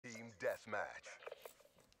deathmatch.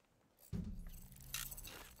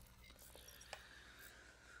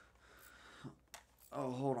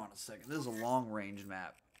 Oh, hold on a second. This is a long-range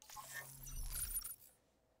map.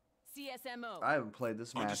 CSMO. I haven't played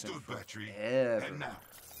this map in Battery. forever. Heading out.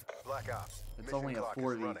 Black Ops. It's Mission only a clock is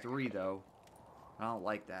 4v3 running. though. I don't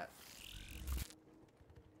like that.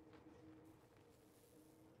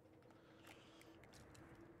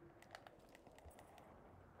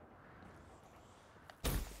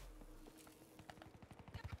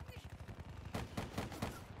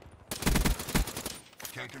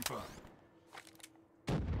 Can't confirm.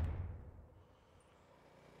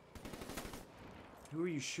 Who are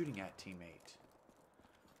you shooting at, teammate?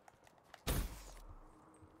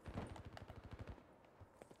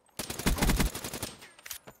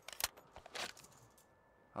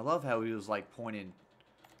 I love how he was like pointed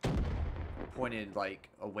like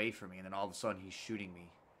away from me, and then all of a sudden he's shooting me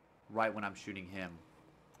right when I'm shooting him.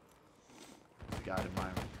 He's got in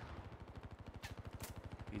mind.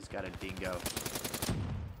 He's got a dingo.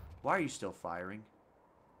 Why are you still firing?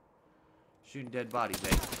 Shooting dead bodies,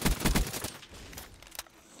 eh?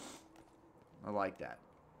 I like that.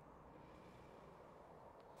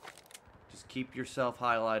 Just keep yourself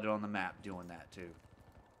highlighted on the map doing that too.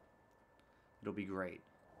 It'll be great.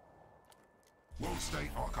 World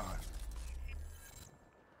State Archive.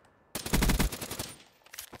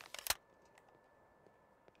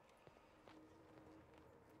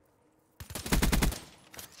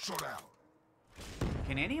 Shut out.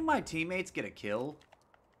 Can any of my teammates get a kill?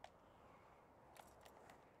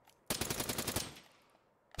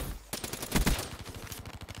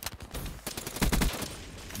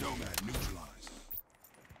 Nomad neutralized.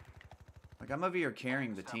 Like, I'm over here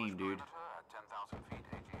carrying the team, dude.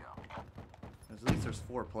 At least there's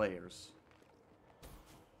 4 players.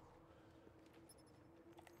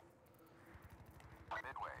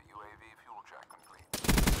 Midway, UAV fuel check complete.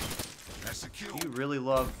 That's a kill. You really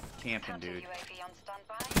love camping, dude. UAV on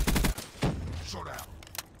standby. Shut out.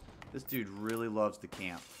 This dude really loves the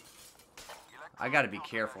camp. I gotta be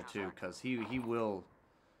careful too, cause he will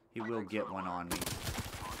get one on me.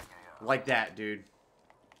 Like that, dude.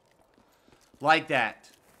 Like that.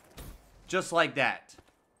 Just like that.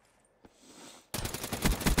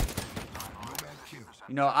 Nomad kill.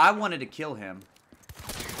 You know, I wanted to kill him.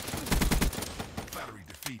 Battery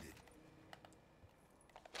defeated.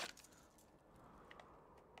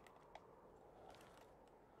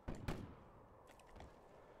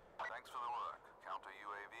 Thanks for the work. Counter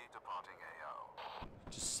UAV departing AO.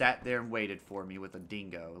 Just sat there and waited for me with a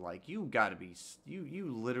dingo. Like, you gotta be,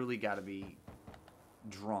 you literally gotta be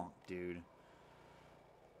drunk, dude.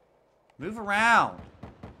 Move around.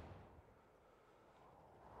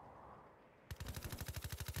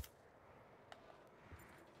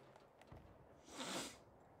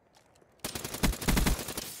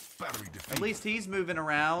 Battery defeated. At least he's moving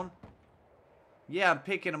around. Yeah, I'm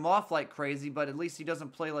picking him off like crazy, but at least he doesn't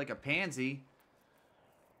play like a pansy.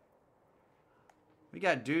 We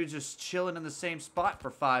got dudes just chilling in the same spot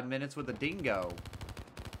for 5 minutes with a dingo.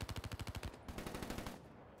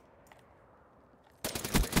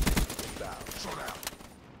 Shut out.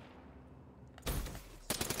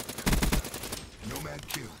 Nomad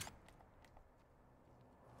kill.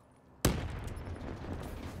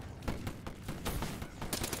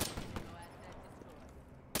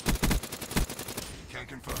 Can't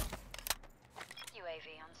confirm.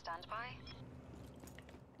 UAV on standby.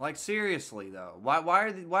 Like, seriously though, why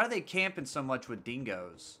are they camping so much with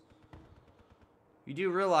dingoes? You do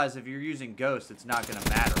realize if you're using ghosts, it's not gonna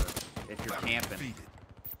matter if you're Battery camping. defeated.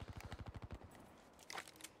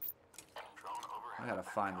 I gotta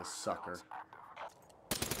find this sucker.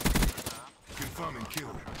 Confirming kill.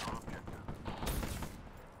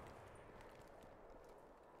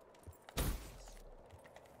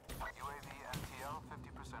 UAV NTL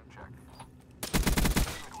 50% check.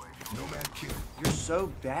 Nomad kill. You're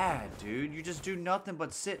so bad, dude. You just do nothing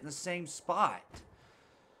but sit in the same spot.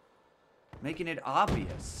 Making it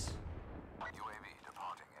obvious. UAV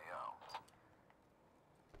departing AO.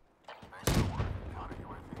 Thanks for the work. Counter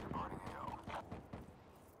UAV departing AO.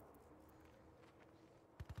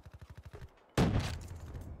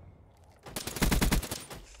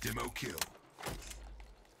 Demo kill.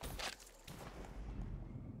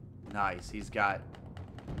 Nice. He's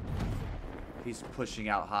pushing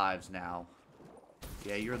out hives now.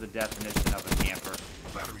 Yeah, you're the definition of a camper.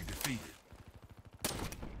 Battery defeated.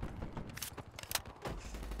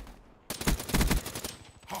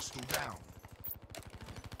 Hostile down.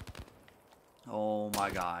 Oh my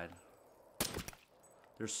god.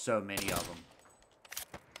 There's so many of them.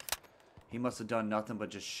 He must have done nothing but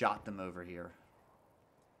just shot them over here.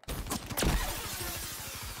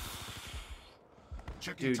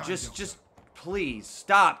 Checking Dude, time just delta. please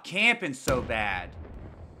stop camping so bad.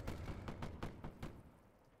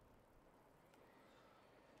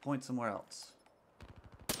 Point somewhere else.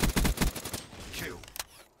 Kill.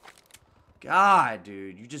 God,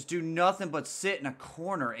 dude, you just do nothing but sit in a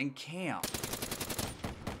corner and camp.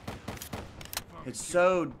 It's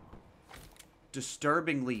so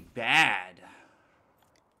disturbingly bad.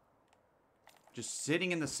 Just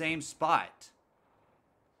sitting in the same spot.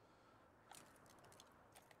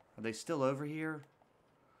 Are they still over here?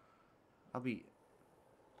 I'll be...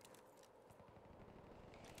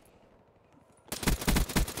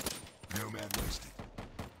 Nomad wasted.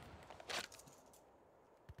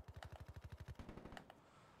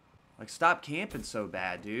 Like, stop camping so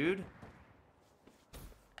bad, dude.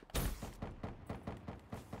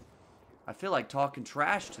 I feel like talking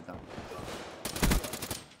trash to them.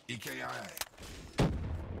 EKIA.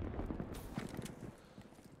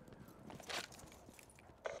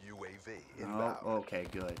 UAV Oh, inbound. okay,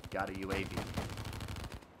 good. Got a UAV.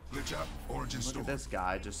 Glitch up. Origin Look story. at this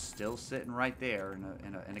guy just still sitting right there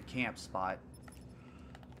in a camp spot.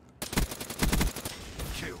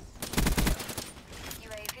 Kill.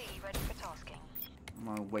 UAV ready for tasking. I'm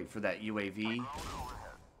gonna wait for that UAV. Drone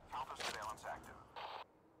overhead. Counter surveillance active.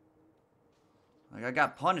 Like, I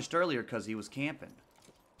got punished earlier because he was camping.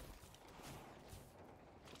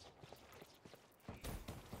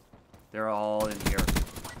 They're all in here.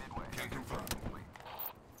 Can confirm.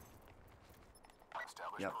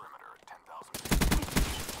 Establish Yep. perimeter at 10,000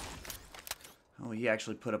 feet. Oh, he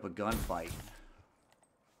actually put up a gunfight.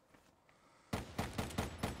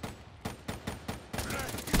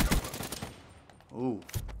 Ooh.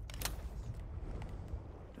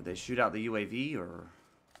 Did they shoot out the UAV or?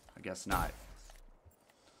 I guess not.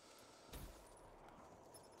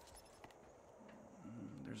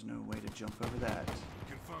 There's no way to jump over that.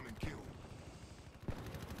 Confirming kill.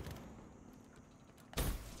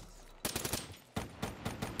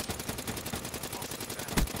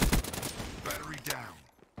 Battery down.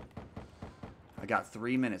 I got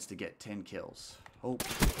 3 minutes to get 10 kills. Oh,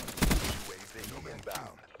 UAV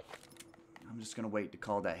inbound. I'm just gonna wait to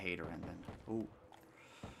call that hater in then. Oh,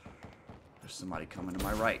 there's somebody coming to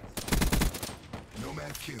my right.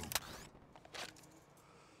 Nomad killed.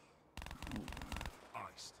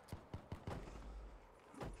 Iced.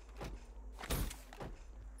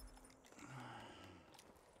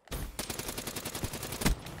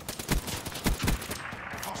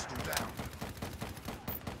 Hostile down.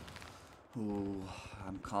 Ooh,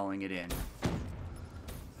 I'm calling it in.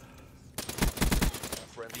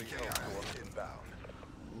 Friendly Hellstorm inbound.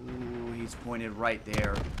 Ooh, he's pointed right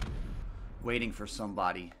there, waiting for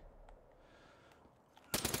somebody.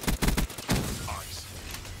 Ice.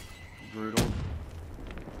 Brutal.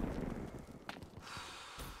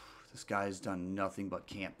 This guy's done nothing but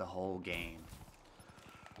camp the whole game.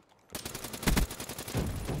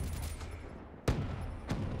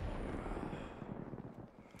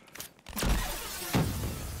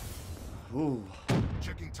 Ooh.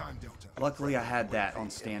 Checking time delta. Luckily, I had that on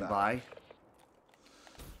standby.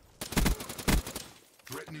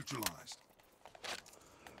 Threat neutralized.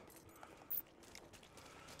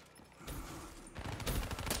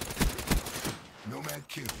 Nomad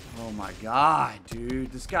kill. Oh my god,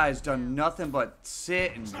 dude. This guy's done nothing but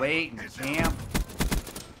sit and wait and camp.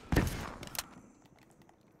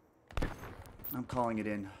 I'm calling it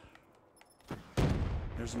in.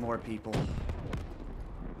 There's more people.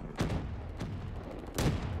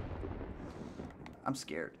 I'm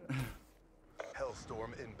scared.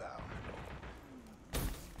 Hellstorm inbound.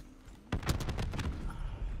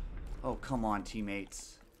 Oh, come on,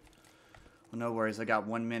 teammates. Well, no worries. I got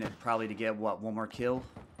 1 minute probably to get, what, one more kill?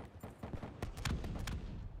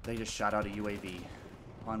 They just shot out a UAV.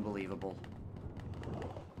 Unbelievable.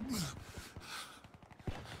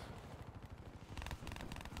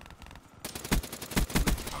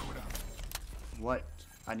 Powered up. What?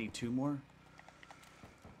 I need 2 more?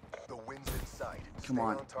 The wind's in sight. Come Stay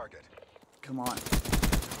on. target. Come on.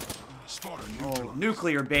 Spotter Oh, neutralized.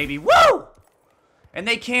 nuclear, baby. Woo! And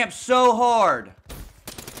they camp so hard.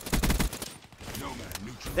 Nomad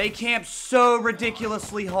neutralized. They camp so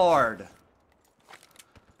ridiculously hard.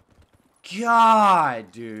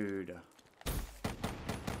 God, dude.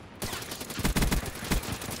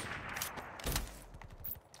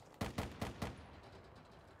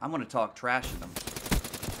 I'm gonna talk trash to them.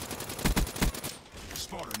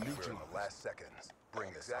 Spotter We're in neutralized. the last seconds. Bring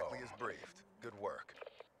exactly as briefed. Good work.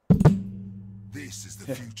 This is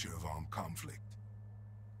the future of armed conflict.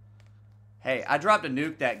 Hey, I dropped a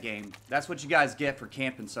nuke that game. That's what you guys get for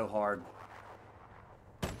camping so hard.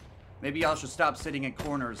 Maybe y'all should stop sitting in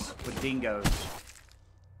corners with dingoes.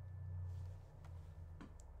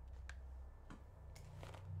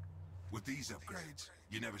 With these upgrades,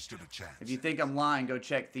 you never stood a chance. If you think I'm lying, go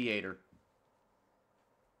check Theater.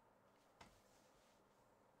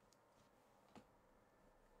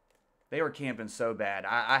 They were camping so bad.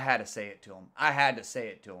 I had to say it to them. I had to say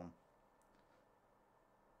it to them.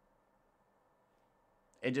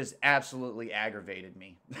 It just absolutely aggravated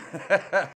me.